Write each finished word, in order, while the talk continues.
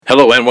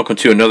Hello and welcome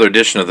to another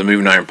edition of the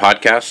Moving Iron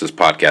Podcast. This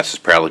podcast is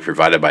proudly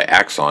provided by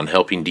Axon,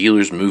 helping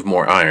dealers move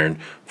more iron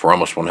for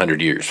almost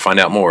 100 years. Find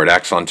out more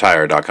at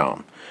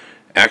axontire.com.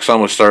 Axon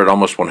was started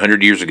almost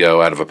 100 years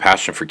ago out of a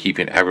passion for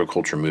keeping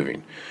agriculture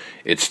moving.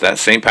 It's that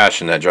same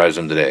passion that drives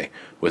them today.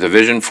 With a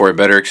vision for a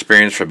better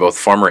experience for both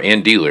farmer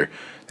and dealer,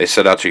 they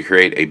set out to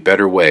create a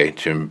better way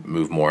to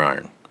move more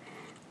iron.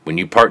 When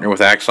you partner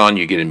with Axon,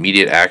 you get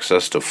immediate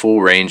access to a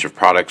full range of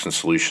products and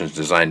solutions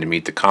designed to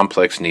meet the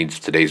complex needs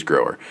of today's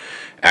grower.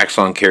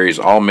 Axon carries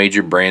all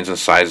major brands and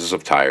sizes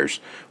of tires,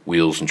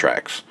 wheels, and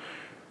tracks.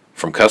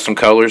 From custom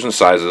colors and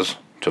sizes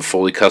to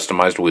fully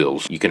customized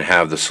wheels, you can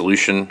have the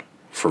solution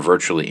for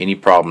virtually any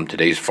problem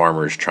today's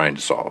farmer is trying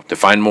to solve. To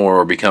find more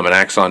or become an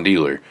Axon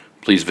dealer,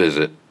 please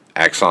visit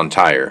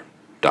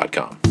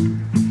axontire.com.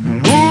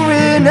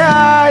 Moving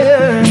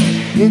iron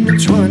in the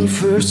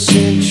 21st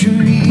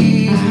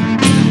century.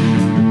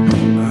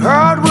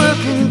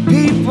 Hard-working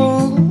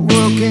people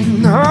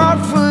working hard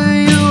for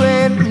you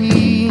and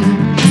me.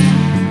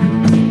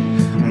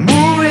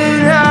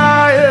 Moving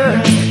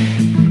iron,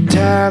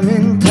 time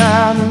and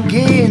time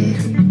again.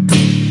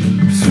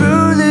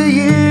 Through the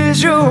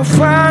years you'll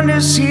find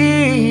us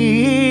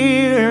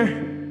here.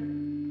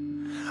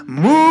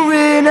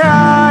 Moving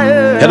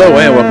Iron. Hello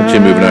and welcome to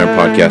Moving Iron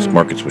Podcast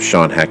Markets with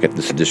Shawn Hackett.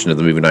 This edition of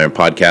the Moving Iron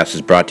Podcast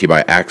is brought to you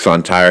by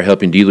Axon Tire,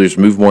 helping dealers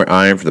move more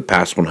iron for the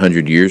past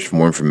 100 years. For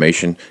more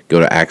information,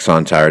 go to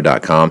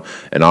axontire.com.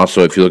 And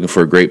also, if you're looking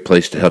for a great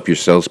place to help your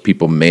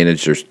salespeople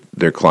manage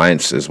their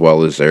clients as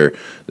well as their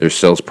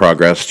sales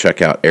progress,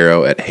 check out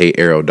Arrow at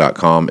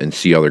heyarrow.com and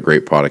see all their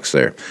great products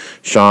there.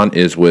 Shawn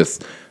is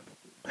with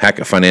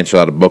Hackett Financial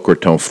out of Boca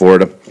Raton,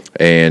 Florida,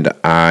 and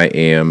I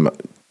am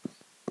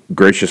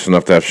gracious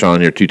enough to have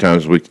Shawn here 2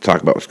 times a week to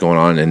talk about what's going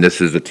on, and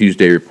this is the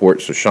Tuesday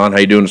report. So, Shawn, how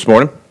you doing this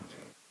morning?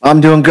 I'm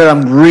doing good.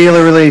 I'm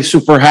really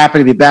super happy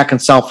to be back in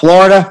South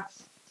Florida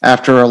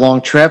after a long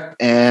trip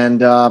and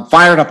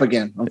fired up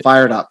again. I'm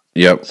fired up.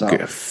 Yep,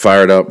 so.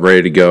 Fired up,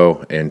 ready to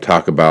go, and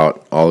talk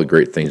about all the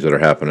great things that are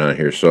happening out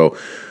here. So,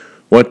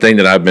 one thing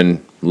that I've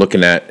been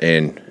looking at,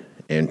 and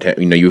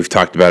you've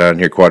talked about it on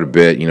here quite a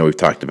bit. We've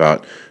talked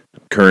about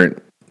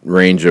current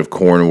range of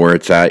corn where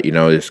it's at.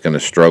 It's going to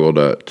struggle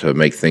to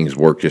make things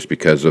work just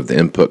because of the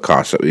input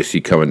costs that we see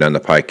coming down the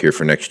pike here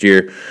for next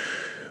year.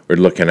 We're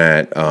looking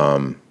at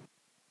some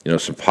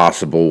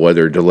possible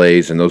weather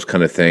delays and those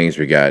kind of things.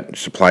 We got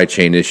supply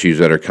chain issues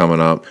that are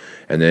coming up,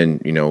 and then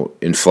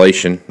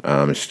inflation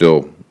is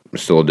still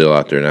a deal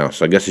out there now.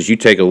 So I guess as you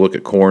take a look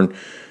at corn,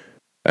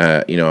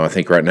 I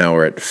think right now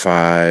we're at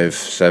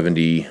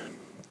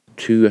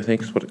 572. I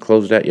think is what it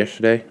closed at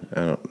yesterday.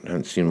 I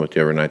haven't seen what the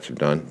overnights have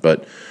done,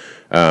 but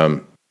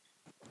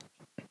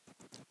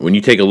when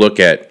you take a look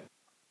at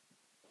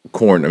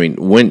corn,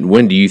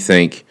 when do you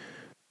think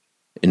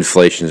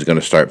inflation is going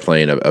to start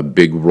playing a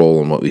big role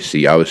in what we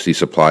see? Obviously,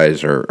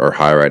 supplies are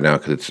high right now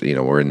because it's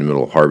we're in the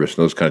middle of harvest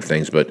and those kind of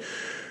things. But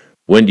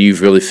when do you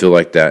really feel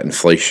like that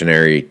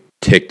inflationary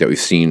tick that we've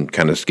seen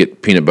kind of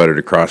get peanut buttered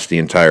across the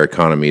entire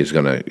economy is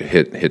going to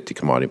hit the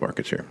commodity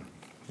markets here?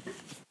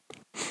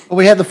 Well,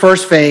 we had the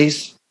first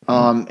phase,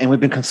 and we've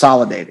been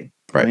consolidating.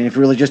 Right. If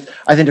you really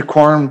I think the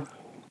corn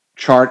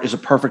chart is a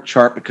perfect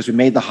chart because we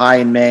made the high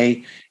in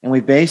May, and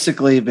we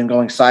basically have been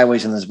going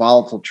sideways in this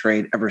volatile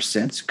trade ever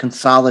since,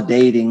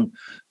 consolidating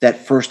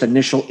that first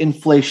initial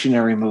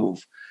inflationary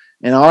move.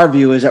 And our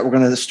view is that we're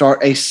going to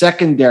start a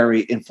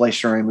secondary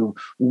inflationary move.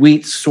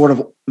 Wheat's sort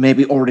of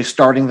maybe already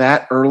starting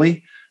that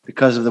early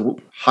because of the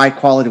high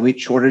quality wheat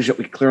shortage that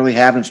we clearly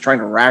have, and it's trying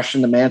to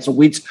ration demand. So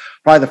wheat's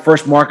probably the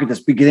first market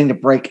that's beginning to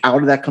break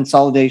out of that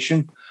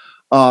consolidation.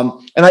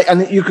 And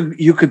you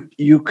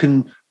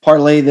can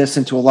parlay this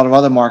into a lot of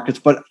other markets,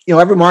 but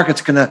every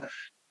market's going to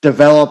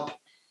develop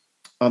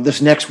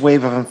this next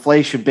wave of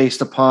inflation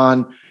based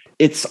upon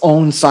its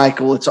own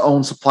cycle, its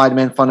own supply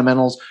demand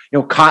fundamentals.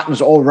 Cotton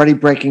is already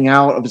breaking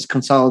out of its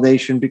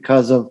consolidation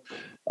because of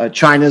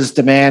China's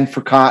demand for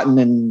cotton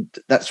and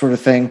that sort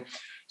of thing.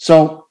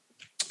 So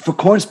for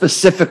corn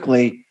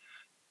specifically,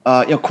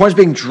 corn's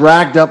being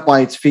dragged up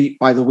by its feet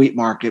by the wheat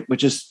market,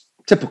 which is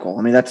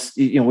typical. That's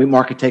wheat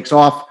market takes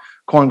off,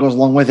 corn goes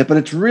along with it, but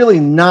it's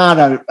really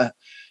not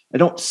I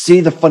don't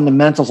see the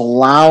fundamentals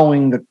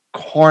allowing the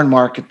corn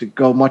market to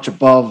go much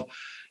above,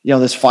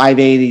 this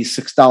 $5.80,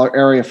 $6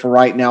 area for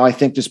right now. I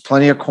think there's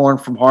plenty of corn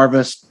from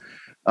harvest.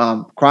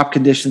 Crop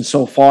conditions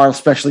so far,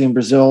 especially in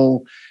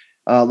Brazil,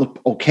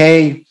 look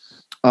okay.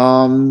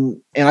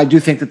 And I do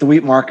think that the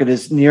wheat market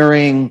is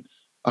nearing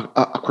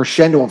a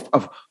crescendo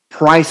of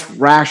price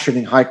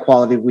rationing high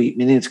quality wheat,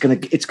 meaning it's going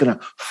to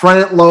front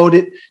it load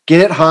it,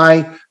 get it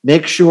high,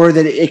 make sure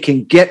that it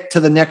can get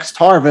to the next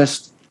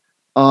harvest.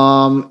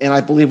 And I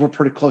believe we're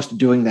pretty close to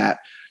doing that.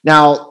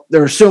 Now,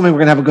 they're assuming we're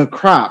going to have a good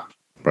crop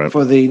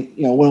for the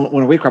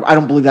winter wheat crop. I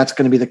don't believe that's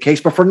going to be the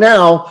case. But for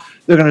now,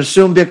 they're going to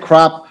assume big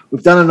crop.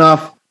 We've done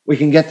enough. We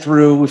can get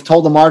through. We've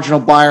told the marginal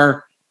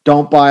buyer,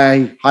 don't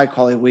buy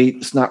high-quality wheat.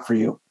 It's not for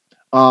you.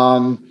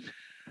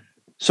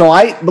 So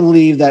I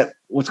believe that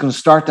what's going to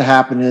start to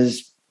happen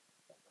is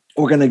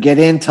we're going to get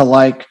into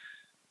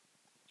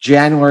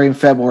January and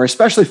February,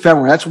 especially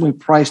February, that's when we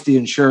price the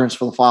insurance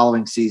for the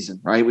following season,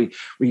 right?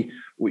 We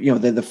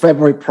the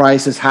February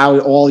price is how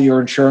all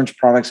your insurance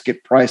products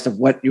get priced, of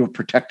what your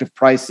protective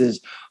price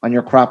is on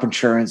your crop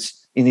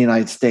insurance in the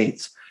United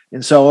States.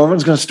 And so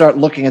everyone's going to start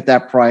looking at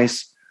that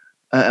price,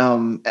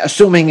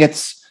 assuming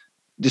it's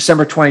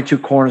December 22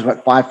 corn is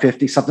what,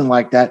 550, something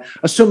like that.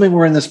 Assuming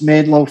we're in this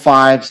low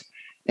fives,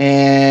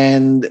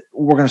 and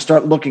we're going to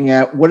start looking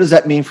at what does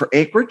that mean for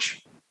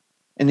acreage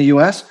in the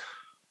U.S.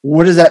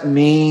 What does that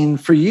mean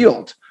for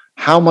yield?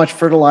 How much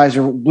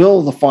fertilizer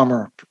will the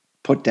farmer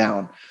put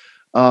down?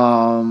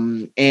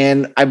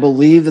 And I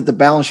believe that the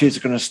balance sheets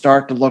are going to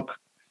start to look.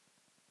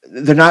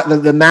 They're not.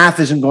 The math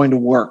isn't going to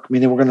work. I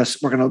mean, we're going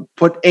to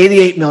put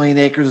 88 million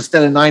acres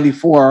instead of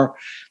 94.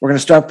 We're going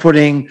to start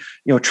putting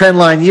trend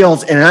line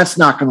yields, and that's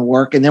not going to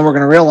work. And then we're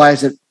going to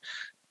realize that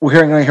we're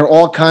going to hear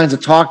all kinds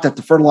of talk that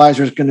the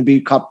fertilizer is going to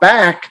be cut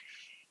back.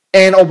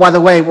 And oh, by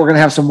the way, we're going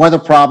to have some weather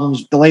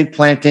problems, delayed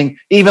planting,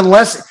 even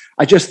less.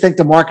 I just think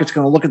the market's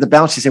going to look at the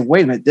balance and say,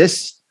 wait a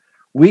minute,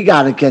 we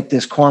got to get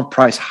this corn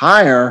price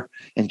higher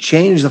and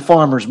change the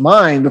farmer's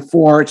mind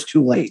before it's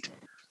too late.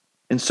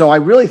 And so I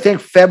really think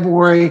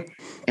February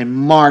and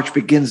March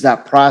begins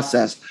that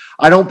process.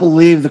 I don't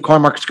believe the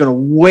corn market's going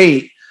to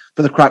wait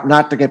for the crop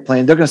not to get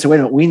planted. They're going to say, wait a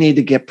minute, we need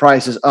to get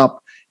prices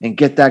up and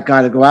get that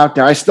guy to go out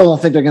there. I still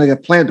don't think they're going to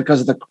get planted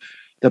because of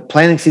the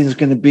planting season is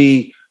going to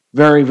be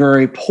very,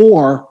 very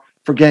poor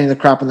for getting the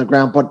crop in the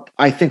ground. But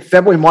I think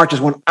February, March is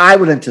when I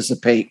would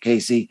anticipate,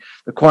 Casey,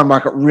 the corn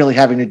market really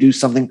having to do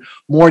something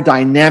more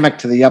dynamic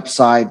to the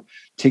upside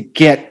to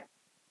get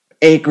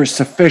acres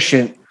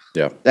sufficient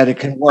that it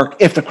can work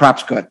if the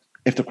crop's good,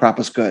 if the crop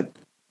is good.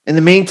 In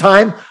the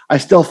meantime, I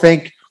still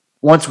think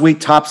once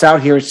wheat tops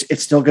out here,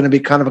 it's still going to be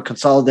kind of a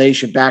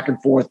consolidation back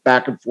and forth.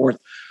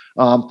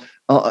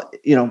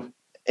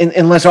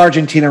 Unless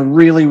Argentina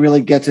really,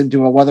 really gets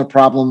into a weather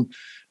problem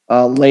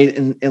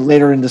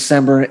later in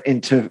December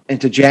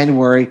into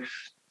January.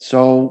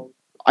 So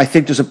I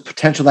think there's a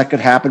potential that could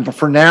happen. But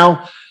for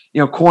now,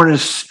 corn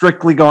is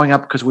strictly going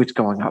up because wheat's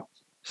going up.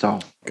 So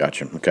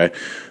gotcha. Okay.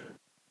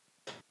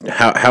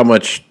 How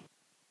much?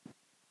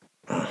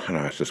 How do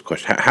I ask this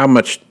question? How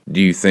much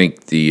do you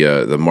think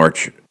the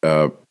March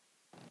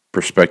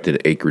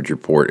prospected acreage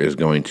report is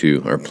going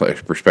to, or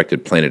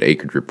prospected planted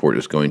acreage report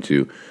is going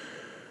to,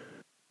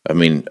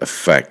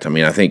 affect?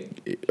 I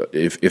think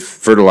if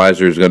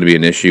fertilizer is going to be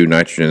an issue,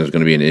 nitrogen is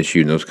going to be an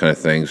issue, and those kind of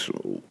things,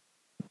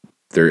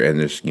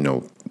 there's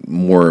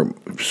more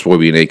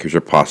soybean acres are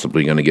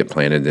possibly going to get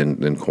planted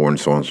than corn,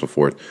 so on and so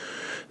forth.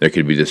 There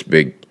could be this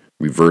big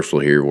reversal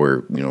here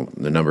where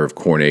the number of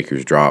corn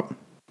acres drop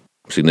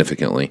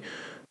significantly.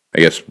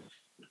 I guess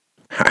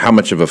how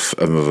much of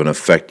an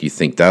effect do you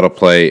think that'll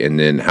play, and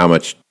then how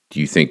much do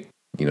you think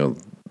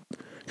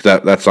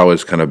that's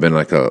always kind of been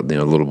like a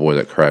little boy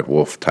that cried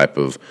wolf type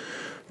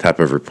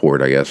of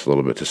report, I guess, a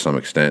little bit to some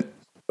extent.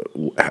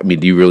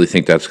 Do you really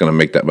think that's going to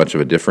make that much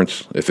of a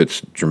difference if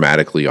it's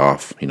dramatically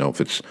off?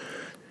 If it's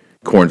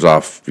corn's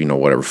off,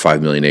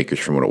 5 million acres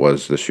from what it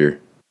was this year.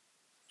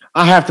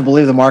 I have to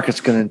believe the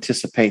market's going to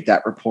anticipate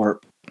that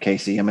report,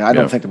 Casey. I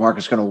don't think the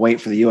market's going to wait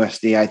for the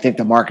USD. I think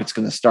the market's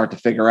going to start to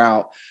figure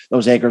out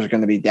those acres are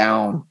going to be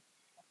down.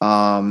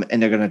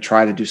 And they're going to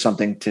try to do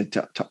something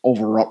to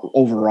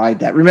override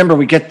that. Remember,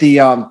 we get the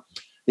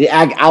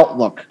Ag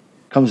Outlook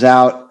comes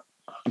out.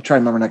 I'm trying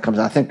to remember when that comes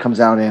out. I think it comes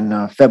out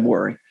in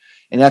February,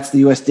 and that's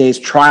the USDA's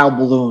trial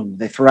balloon.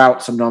 They throw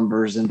out some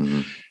numbers,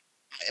 and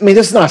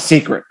this is not a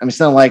secret. It's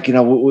not like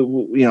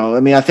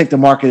I think the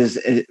market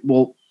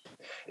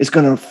is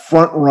going to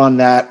front run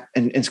that,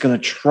 and it's going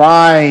to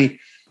try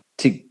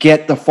to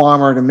get the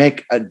farmer to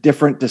make a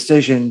different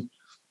decision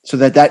so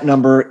that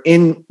number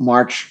in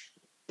March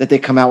that they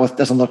come out with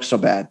doesn't look so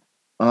bad.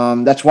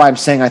 That's why I'm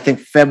saying I think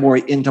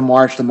February into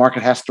March, the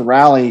market has to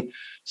rally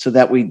so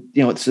that we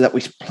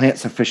plant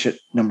sufficient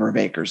number of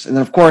acres. And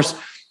then of course,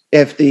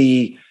 if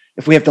we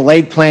have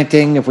delayed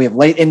planting, if we have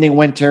late ending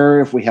winter,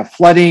 if we have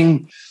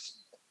flooding,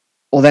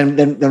 well,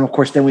 then of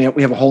course, we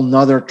have a whole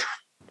nother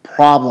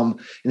problem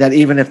in that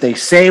even if they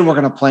say we're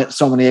going to plant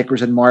so many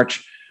acres in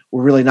March,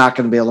 we're really not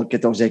going to be able to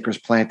get those acres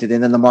planted.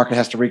 And then the market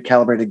has to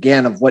recalibrate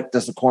again of what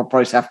does the corn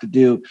price have to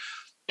do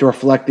to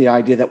reflect the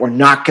idea that we're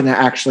not going to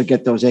actually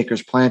get those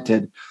acres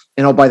planted.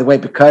 And oh, by the way,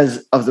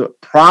 because of the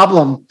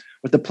problem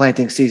with the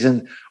planting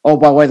season, oh,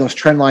 by the way, those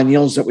trend line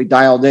yields that we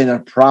dialed in are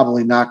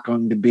probably not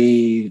going to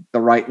be the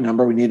right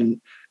number. We need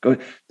to go.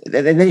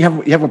 And then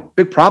you have a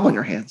big problem in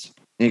your hands.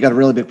 And you got a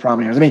really big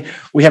problem in your hands.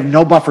 We have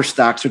no buffer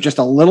stocks, so just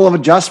a little of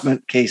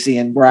adjustment, Casey,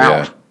 and we're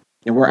out.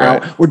 And we're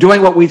out. We're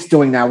doing what wheat's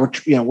doing now.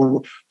 We're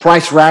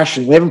price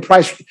rationing. We haven't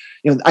priced.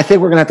 I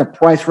think we're going to have to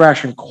price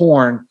ration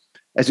corn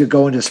as you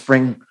go into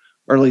spring,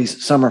 early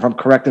summer, if I'm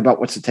correct about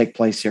what's to take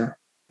place here.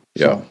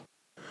 Yeah.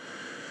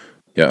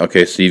 Yeah.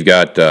 Okay. So you've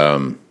got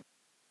some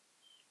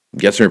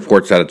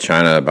reports out of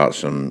China about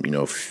some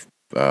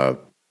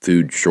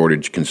food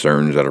shortage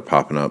concerns that are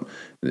popping up.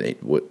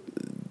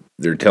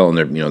 They're telling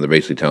they're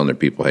basically telling their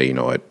people, hey,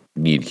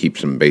 need to keep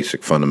some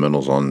basic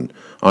fundamentals on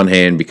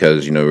hand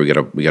because we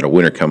got a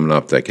winter coming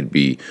up that could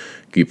be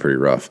pretty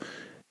rough.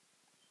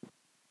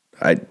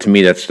 To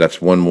me,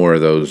 that's one more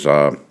of those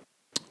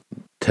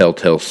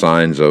telltale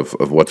signs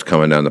of what's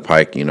coming down the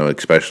pike.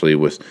 Especially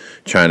with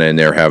China and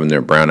they're having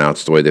their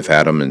brownouts the way they've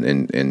had them,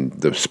 and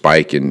the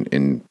spike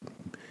in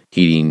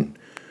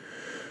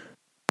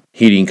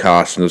heating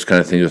costs and those kind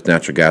of things with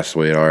natural gas the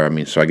way it are. I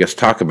mean, so I guess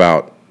talk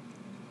about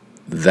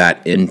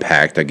that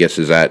impact. I guess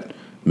as that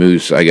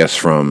moves, I guess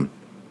from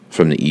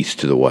the east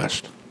to the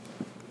west.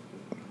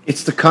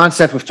 It's the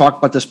concept, we've talked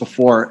about this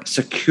before.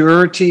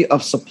 Security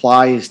of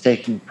supply is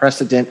taking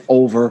precedent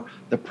over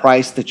the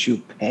price that you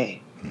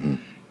pay.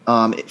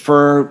 Mm-hmm.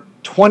 For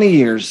 20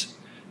 years,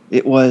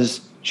 it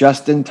was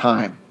just in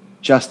time.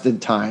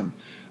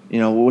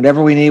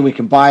 Whatever we need, we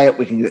can buy it.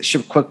 We can get it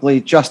shipped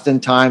quickly, just in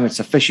time. It's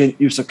efficient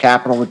use of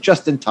capital, but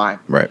just in time.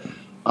 Right.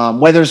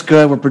 Weather's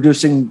good. We're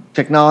producing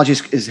technology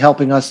is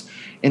helping us.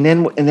 And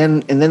then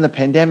the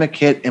pandemic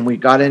hit, and we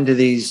got into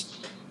these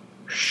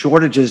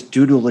shortages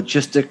due to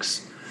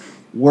logistics,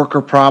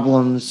 worker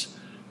problems,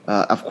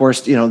 of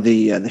course,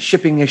 the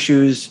shipping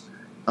issues,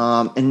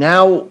 and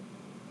now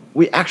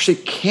we actually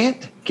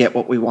can't get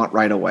what we want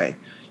right away.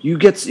 You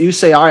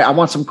say, all right, I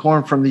want some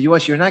corn from the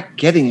U.S. You're not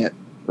getting it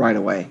right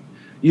away.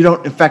 You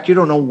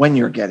don't know when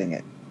you're getting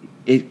it.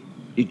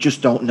 You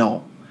just don't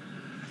know,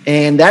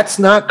 and that's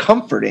not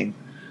comforting.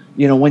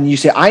 When you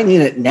say I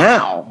need it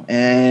now,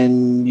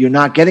 and you're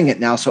not getting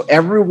it now, so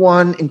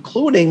everyone,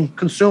 including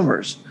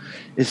consumers,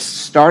 is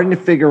starting to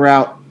figure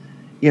out,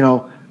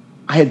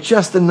 I had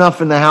just enough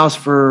in the house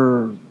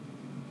for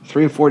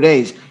 3 or 4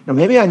 days.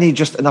 Maybe I need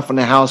just enough in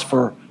the house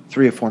for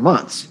 3 or 4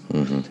 months.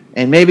 Mm-hmm.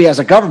 And maybe as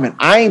a government,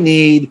 I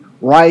need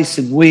rice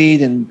and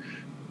wheat and,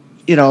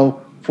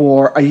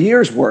 for a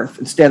year's worth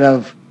instead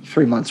of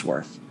 3 months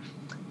worth.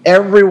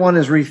 Everyone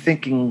is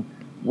rethinking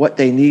what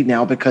they need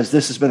now because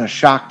this has been a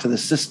shock to the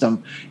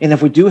system. And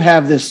if we do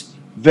have this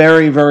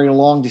very, very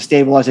long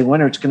destabilizing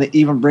winter, it's going to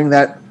even bring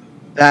that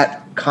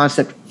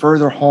concept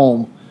further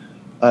home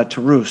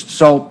to roost.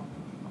 So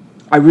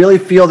I really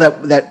feel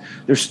that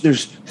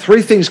there's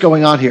 3 things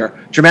going on here.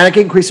 Dramatic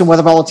increase in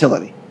weather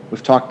volatility.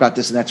 We've talked about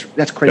this, and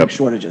that's creating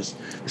shortages.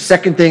 The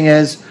second thing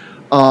is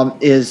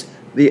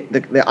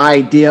the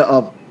idea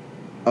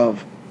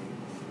of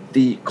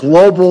the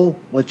global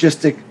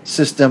logistic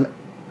system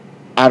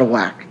out of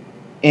whack.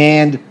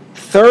 And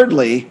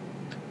thirdly,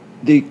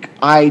 the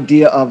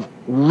idea of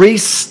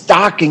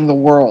restocking the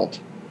world.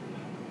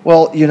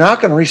 Well, you're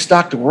not going to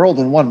restock the world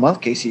in 1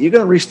 month, Casey. You're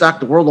going to restock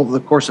the world over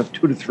the course of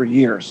 2 to 3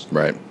 years.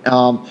 Right.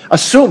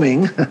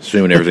 Assuming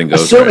everything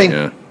goes right.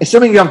 Yeah.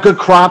 Assuming you have good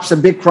crops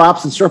and big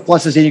crops and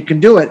surpluses, and you can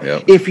do it.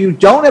 Yep. If you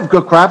don't have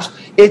good crops,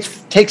 it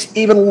takes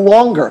even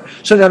longer.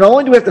 So not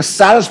only do we have to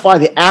satisfy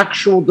the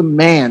actual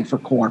demand for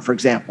corn, for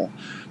example,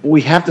 but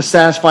we have to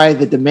satisfy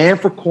the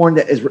demand for corn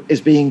that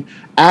is being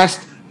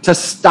asked to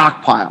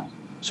stockpile.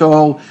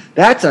 So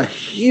that's a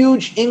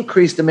huge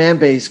increased demand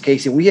base,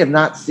 Casey. We have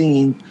not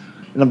seen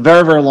in a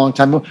very, very long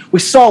time. We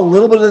saw a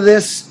little bit of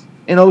this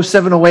in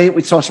 07, 08.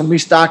 We saw some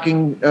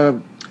restocking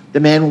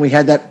demand when we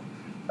had that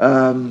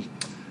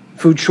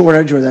food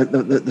shortage or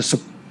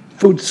the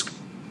food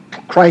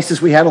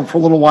crisis we had for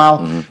a little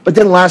while, but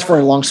didn't last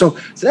very long. So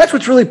that's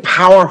what's really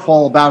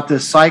powerful about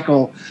this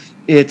cycle.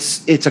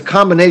 It's a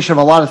combination of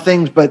a lot of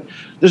things, but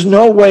there's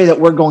no way that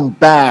we're going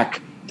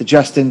back to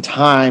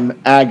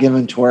just-in-time ag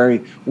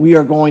inventory. We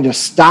are going to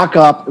stock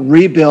up,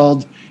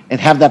 rebuild, and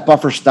have that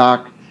buffer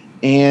stock.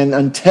 And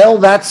until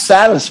that's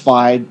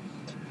satisfied,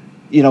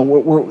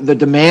 the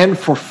demand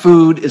for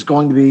food is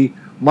going to be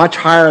much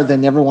higher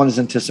than everyone is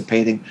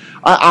anticipating.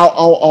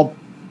 I'll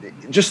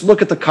just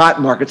look at the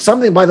cotton market.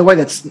 Something, by the way,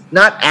 that's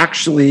not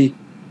actually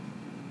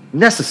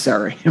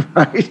necessary,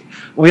 right?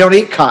 We don't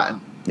eat cotton.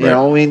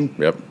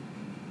 Yep.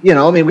 We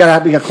got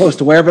to be close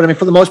to where, but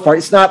for the most part,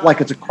 it's not like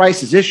it's a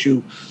crisis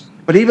issue.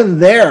 But even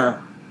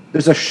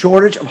there's a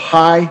shortage of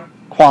high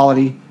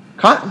quality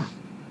cotton.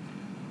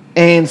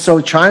 And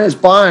so China is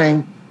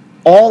buying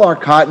all our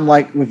cotton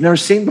like we've never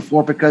seen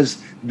before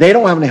because they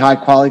don't have any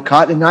high-quality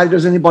cotton, and neither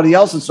does anybody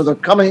else. And so they're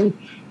coming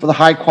for the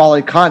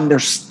high-quality cotton. They're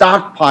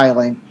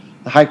stockpiling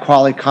the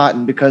high-quality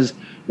cotton because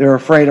they're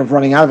afraid of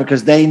running out of it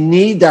because they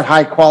need that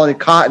high-quality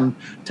cotton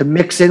to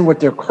mix in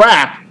with their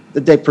crap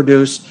that they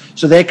produce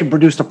so they can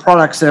produce the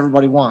products that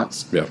everybody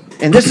wants. Yeah.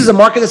 And this is a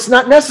market that's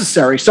not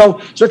necessary.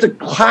 So it's a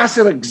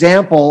classic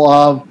example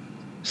of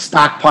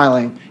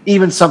stockpiling,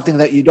 even something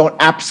that you don't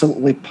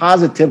absolutely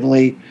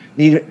positively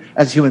need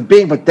as a human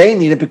being, but they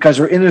need it because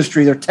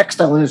their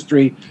textile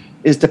industry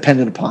is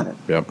dependent upon it.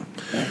 Yep.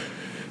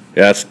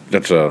 Yeah,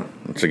 that's a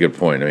good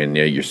point.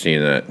 You're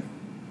seeing that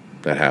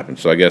happen.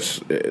 So I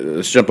guess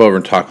let's jump over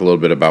and talk a little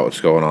bit about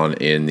what's going on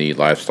in the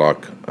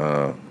livestock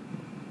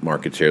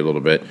markets here a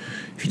little bit.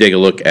 If you take a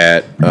look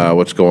at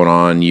what's going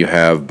on, you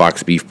have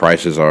box beef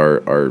prices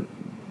are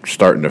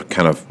starting to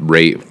kind of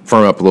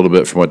firm up a little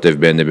bit from what they've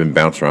been. They've been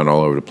bouncing around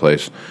all over the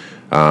place,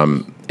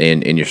 and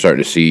you're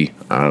starting to see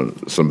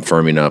some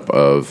firming up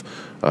of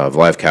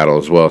live cattle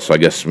as well. So I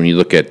guess when you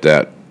look at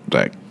that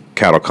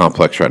cattle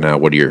complex right now.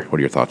 What are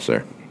your thoughts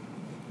there?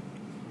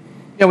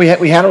 Yeah,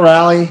 we had a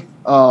rally.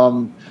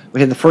 We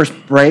had the first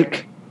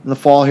break in the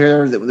fall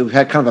here. We've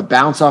had kind of a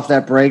bounce off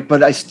that break,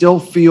 but I still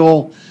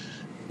feel,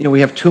 we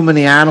have too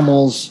many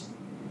animals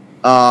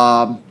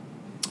for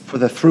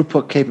the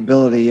throughput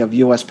capability of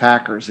U.S.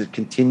 packers. It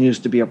continues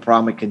to be a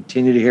problem. We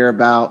continue to hear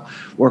about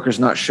workers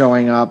not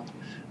showing up,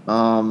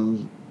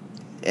 and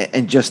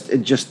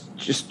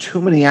just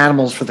too many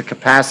animals for the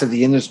capacity of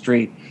the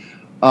industry,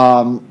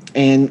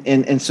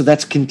 and so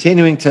that's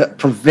continuing to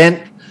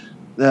prevent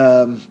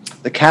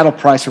the cattle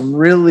price from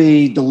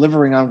really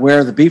delivering on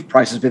where the beef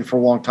price has been for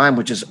a long time,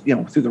 which is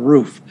through the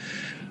roof.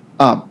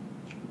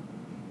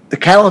 The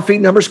cattle and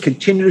feed numbers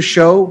continue to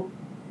show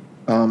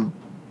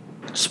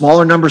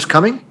smaller numbers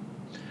coming.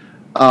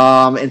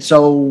 And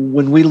so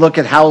when we look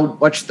at how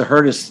much the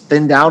herd is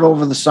thinned out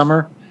over the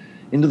summer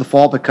into the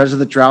fall because of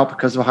the drought,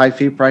 because of high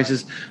feed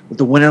prices, with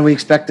the winter we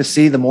expect to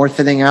see, the more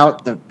thinning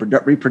out, the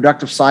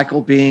reproductive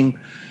cycle being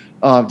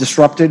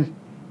disrupted,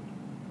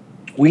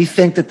 we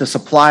think that the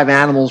supply of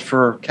animals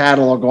for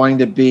cattle are going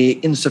to be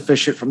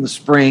insufficient from the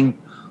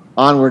spring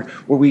onward,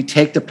 where we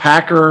take the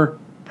packer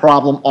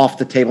problem off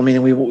the table,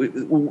 meaning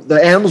the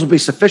animals will be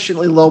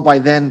sufficiently low by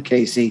then,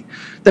 Casey.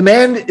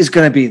 Demand is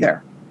going to be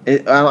there.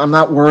 I'm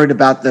not worried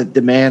about the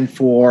demand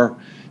for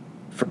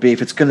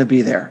beef. It's going to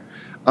be there.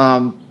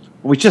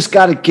 We just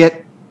got to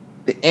get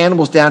the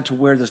animals down to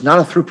where there's not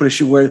a throughput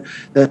issue, where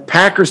the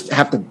packers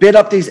have to bid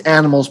up these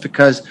animals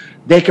because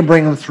they can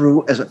bring them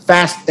through as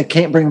fast. They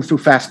can't bring them through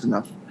fast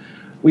enough.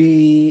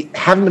 We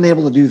haven't been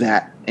able to do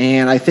that,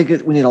 and I think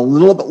we need a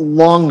little bit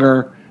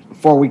longer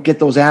before we get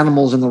those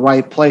animals in the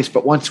right place.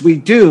 But once we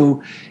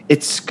do,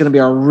 it's going to be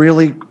a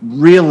really,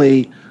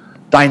 really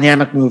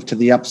dynamic move to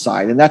the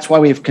upside. And that's why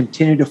we've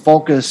continued to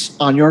focus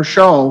on your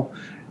show,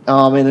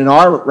 and in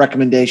our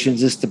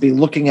recommendations is to be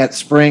looking at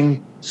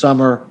spring,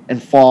 summer,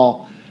 and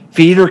fall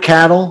feeder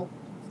cattle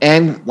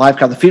and live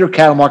cattle. The feeder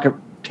cattle market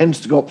tends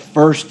to go up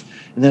first,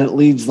 and then it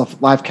leads the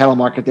live cattle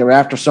market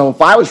thereafter. So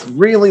if I was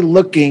really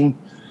looking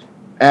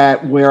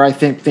at where I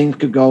think things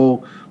could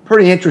go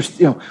pretty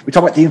interesting, we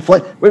talk about the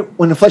inflation.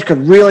 When inflation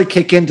could really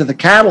kick into the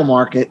cattle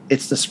market,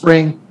 it's the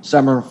spring,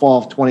 summer, and fall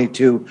of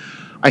 22.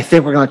 I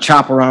think we're going to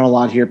chop around a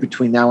lot here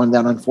between now and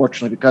then,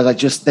 unfortunately, because I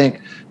just think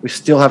we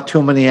still have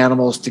too many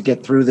animals to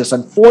get through this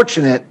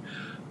unfortunate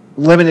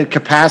limited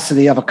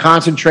capacity of a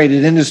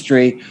concentrated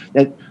industry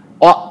that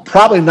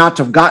probably not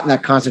to have gotten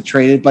that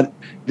concentrated, but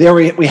there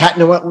we had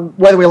to,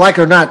 whether we like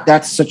it or not,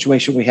 that's the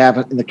situation we have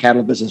in the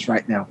cattle business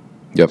right now.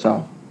 Yep.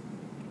 So,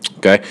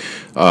 okay,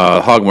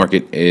 hog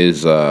market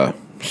is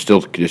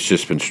still, it's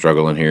just been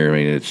struggling here. I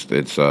mean,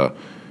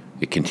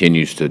 it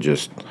continues to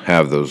just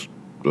have those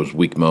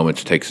weak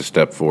moments, takes a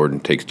step forward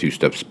and takes two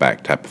steps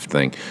back type of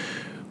thing.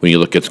 When you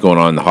look at what's going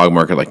on in the hog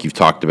market, like you've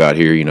talked about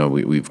here,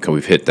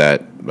 we've hit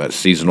that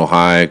seasonal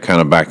high kind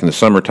of back in the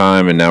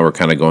summertime, and now we're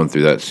kind of going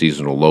through that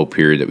seasonal low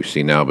period that we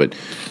see now. But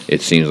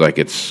it seems like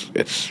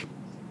it's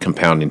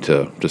compounding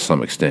to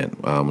some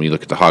extent. When you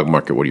look at the hog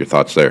market, what are your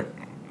thoughts there?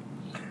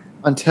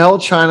 Until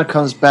China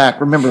comes back,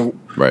 remember,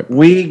 right,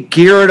 we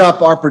geared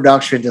up our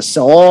production to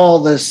sell all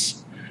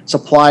this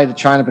supply to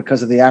China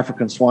because of the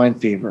African swine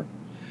fever.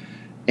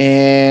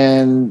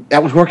 And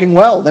that was working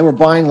well. They were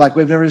buying like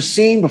we've never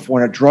seen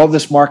before, and it drove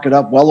this market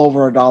up well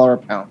over $1 a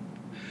pound.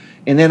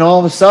 And then all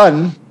of a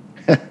sudden,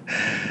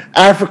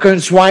 African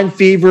Swine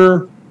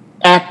Fever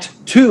Act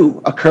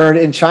 2 occurred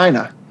in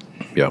China.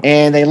 Yeah.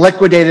 And they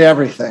liquidated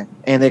everything.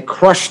 And they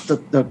crushed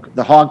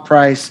the hog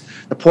price.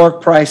 The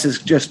pork prices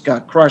just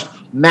got crushed.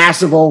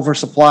 Massive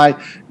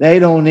oversupply. They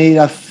don't need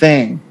a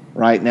thing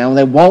right now.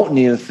 They won't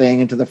need a thing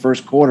into the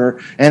first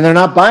quarter. And they're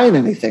not buying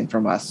anything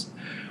from us.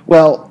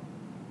 Well,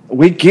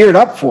 we geared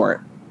up for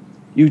it.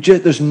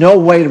 There's no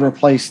way to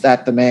replace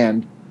that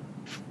demand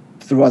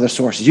through other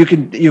sources. You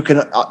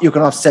can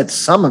offset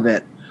some of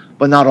it,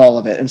 but not all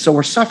of it. And so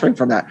we're suffering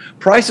from that.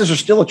 Prices are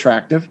still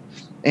attractive,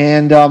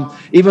 and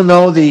even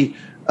though the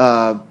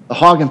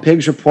hog and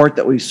pigs report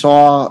that we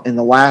saw in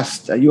the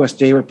last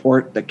USDA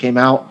report that came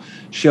out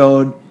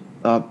showed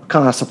kind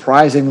of a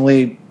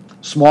surprisingly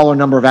smaller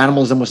number of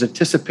animals than was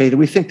anticipated,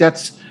 we think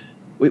that's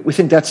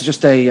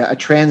just a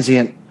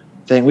transient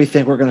thing. We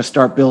think we're going to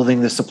start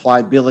building the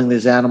supply, building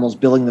these animals,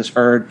 building this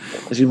herd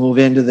as we move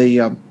into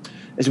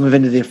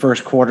the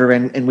first quarter,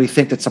 and we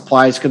think that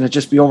supply is going to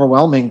just be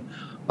overwhelming.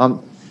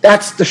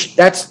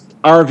 That's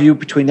our view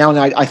between now and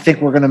then. I think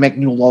we're going to make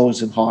new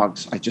lows in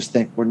hogs. I just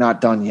think we're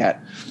not done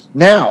yet.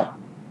 Now,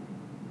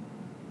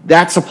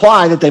 that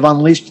supply that they've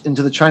unleashed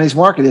into the Chinese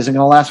market isn't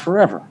going to last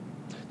forever.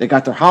 They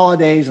got their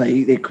holidays,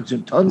 they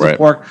consume tons of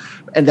pork,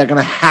 and they're going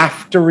to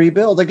have to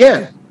rebuild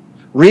again.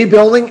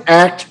 Rebuilding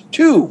Act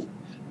 2.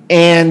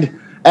 And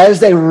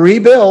as they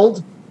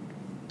rebuild,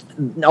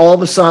 all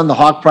of a sudden the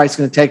hog price is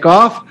going to take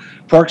off.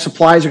 Pork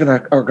supplies are going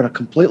to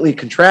completely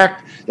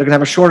contract. They're going to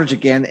have a shortage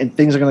again, and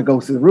things are going to go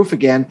through the roof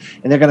again.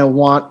 And they're going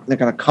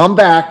to come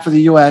back for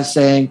the U.S.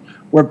 saying,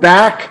 "We're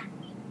back.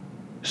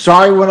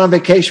 Sorry, we went on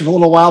vacation for a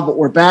little while, but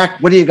we're back.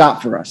 What do you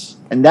got for us?"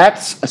 And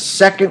that's a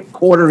second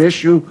quarter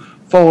issue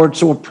forward.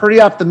 So we're pretty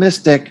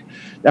optimistic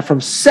that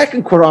from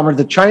second quarter onward,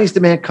 the Chinese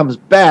demand comes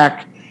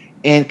back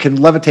and can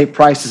levitate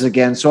prices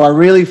again. So I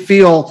really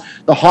feel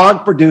the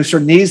hog producer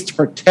needs to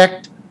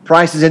protect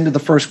prices into the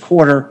first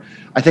quarter.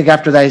 I think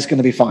after that, he's going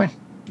to be fine.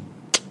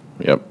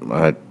 Yep,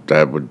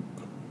 I would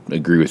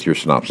agree with your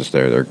synopsis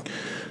there.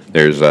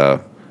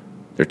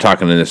 They're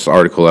talking in this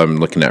article I'm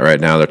looking at right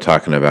now. They're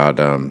talking about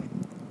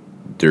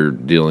they're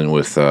dealing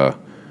with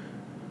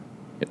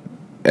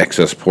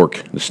excess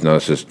pork. This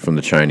is from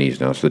the Chinese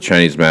now. So the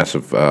Chinese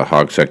massive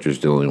hog sector is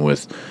dealing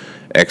with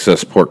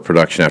excess pork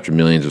production after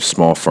millions of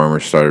small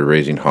farmers started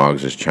raising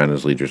hogs as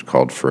China's leaders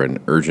called for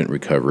an urgent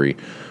recovery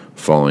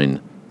following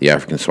the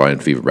African swine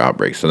fever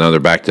outbreak. So now they're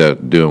back to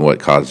doing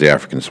what caused the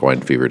African swine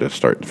fever to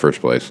start in the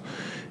first place.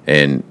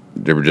 And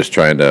they were just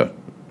trying to,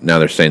 now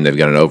they're saying they've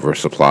got an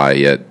oversupply,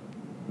 yet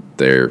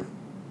they're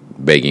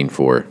begging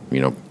for,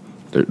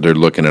 they're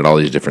looking at all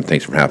these different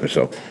things from happening.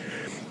 So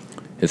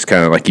it's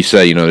kind of like you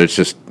say, there's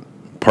just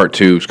part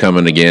two's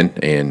coming again,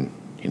 and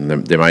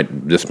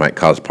this might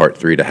cause part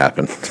three to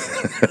happen.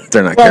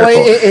 They're not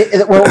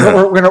careful.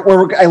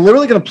 We're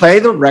literally going to play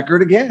the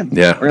record again.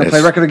 Yeah, we're going to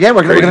play the record again.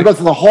 We're going to go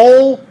through the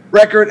whole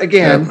record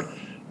again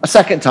a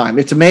second time.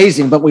 It's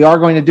amazing, but we are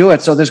going to do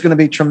it. So there's going to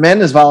be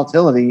tremendous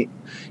volatility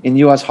in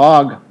U.S.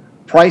 hog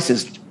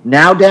prices,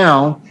 now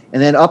down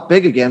and then up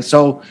big again.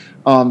 So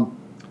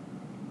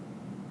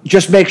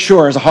just make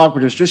sure, as a hog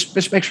producer,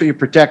 just make sure you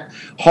protect.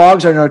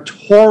 Hogs are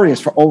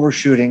notorious for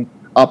overshooting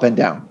up and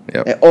down.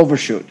 Yep. They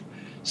overshoot.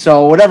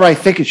 So whatever I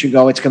think it should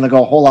go, it's going to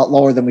go a whole lot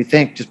lower than we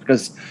think, just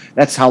because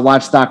that's how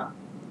livestock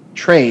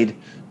trade.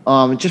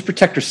 Just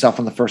protect yourself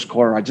in the first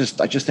quarter. I just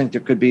think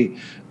there could be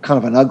kind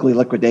of an ugly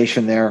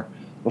liquidation there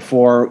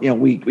before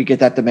we get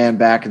that demand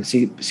back and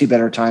see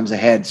better times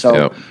ahead.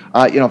 So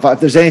if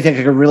there's anything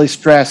I could really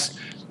stress,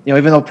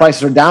 even though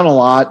prices are down a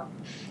lot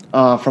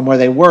from where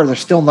they were, they're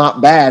still not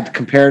bad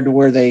compared to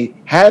where they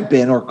had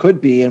been or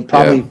could be and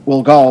probably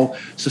will go.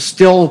 So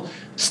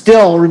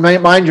still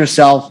remind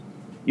yourself,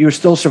 you're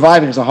still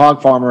surviving as a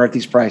hog farmer at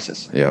these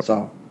prices. Yeah.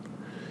 So,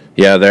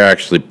 they're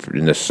actually,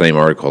 in this same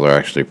article, they're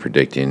actually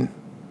predicting,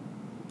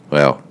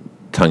 well,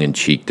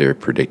 tongue-in-cheek, they're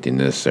predicting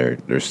this.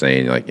 They're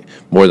saying, like,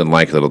 more than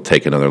likely it'll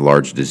take another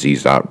large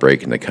disease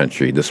outbreak in the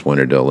country this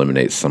winter to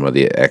eliminate some of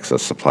the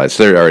excess supplies.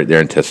 So they're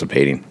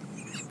anticipating.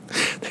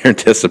 They're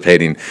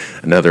anticipating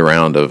another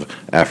round of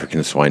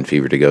African swine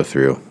fever to go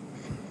through.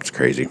 It's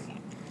crazy.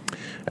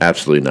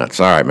 Absolutely nuts.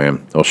 All right,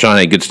 man. Well, Shawn,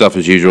 hey, good stuff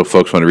as usual.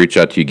 Folks want to reach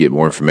out to you, get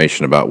more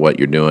information about what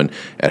you're doing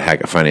at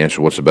Hackett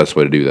Financial. What's the best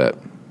way to do that?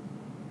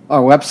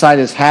 Our website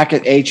is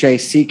Hackett,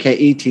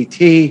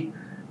 Hackett,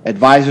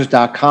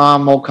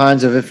 advisors.com. All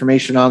kinds of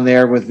information on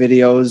there with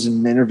videos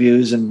and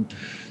interviews and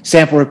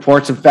sample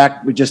reports. In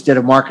fact, we just did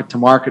a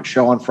market-to-market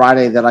show on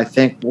Friday that I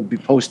think we'll be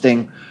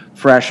posting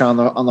fresh on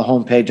the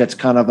homepage. That's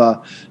kind of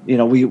a,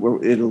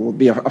 it'll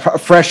be a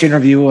fresh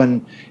interview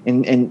and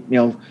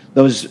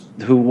those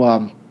who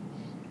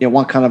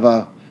want kind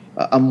of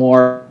a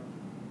more.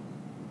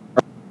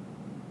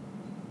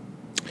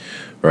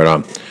 Right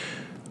on.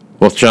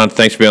 Well, Shawn,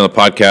 thanks for being on the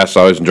podcast.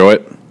 I always enjoy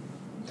it.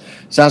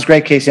 Sounds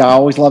great, Casey. I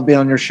always love being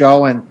on your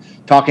show and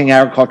talking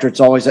agriculture.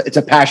 It's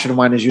a passion of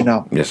mine, as you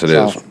know. Yes, it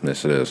is.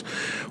 Yes, it is.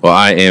 Well,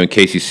 I am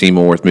Casey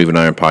Seymour with Moving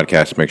Iron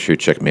Podcast. Make sure you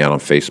check me out on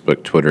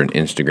Facebook, Twitter, and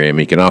Instagram.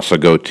 You can also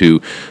go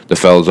to the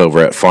fellows over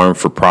at Farm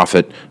for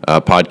Profit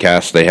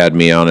podcast. They had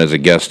me on as a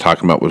guest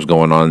talking about what's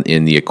going on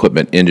in the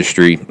equipment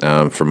industry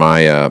from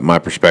my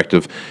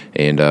perspective.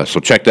 And so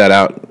check that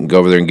out. Go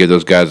over there and give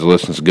those guys a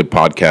listen. It's a good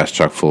podcast,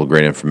 chock full of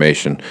great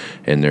information,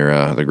 and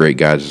they're great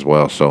guys as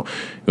well. So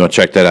if you want to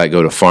check that out,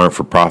 go to Farm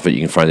for Profit. You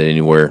can find it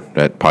anywhere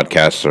that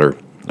podcasts are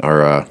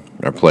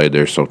played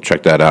there, so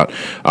check that out.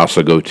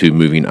 Also go to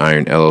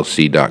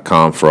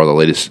movingironllc.com for all the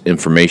latest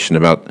information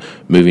about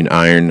Moving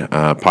Iron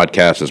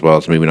podcast, as well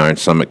as Moving Iron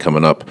Summit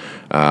coming up.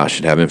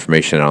 Should have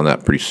information on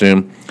that pretty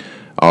soon.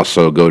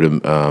 Also go to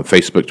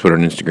Facebook, Twitter,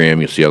 and Instagram.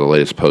 You'll see all the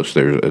latest posts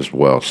there as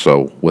well.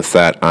 So with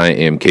that, I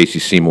am Casey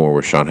Seymour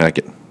with Shawn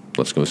Hackett.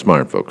 Let's go with some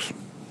iron, folks.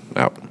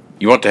 Out.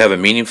 You want to have a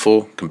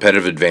meaningful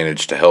competitive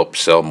advantage to help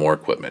sell more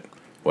equipment.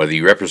 Whether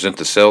you represent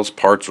the sales,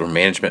 parts, or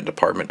management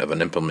department of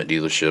an implement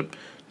dealership,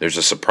 there's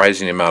a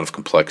surprising amount of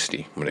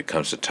complexity when it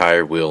comes to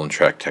tire, wheel, and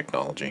track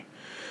technology.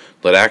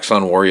 Let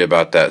Axon worry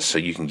about that so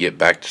you can get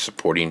back to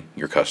supporting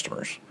your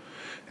customers.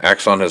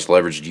 Axon has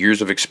leveraged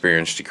years of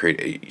experience to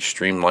create a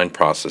streamlined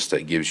process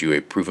that gives you a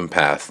proven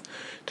path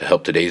to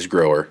help today's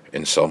grower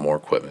and sell more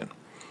equipment.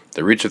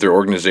 The roots of their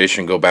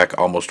organization go back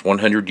almost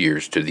 100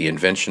 years to the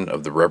invention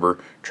of the rubber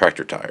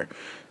tractor tire.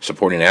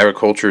 Supporting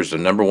agriculture is the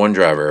number one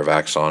driver of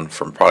Axon,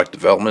 from product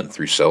development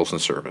through sales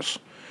and service.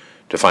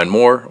 To find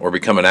more or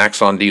become an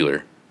Axon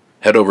dealer,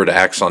 head over to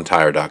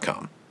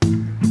axontire.com.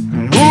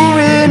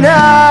 Moving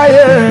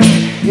higher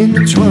in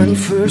the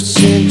 21st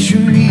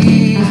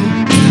century.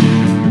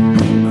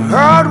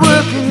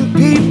 Hard-working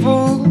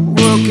people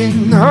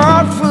working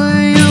hard for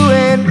you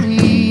and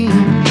me.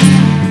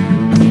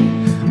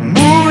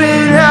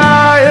 Moving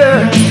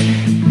higher,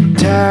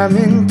 time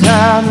and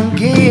time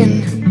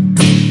again.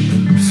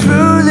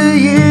 Through the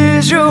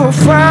years you'll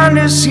find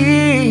us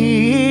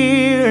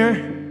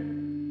here.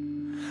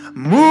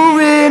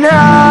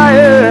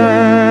 fire.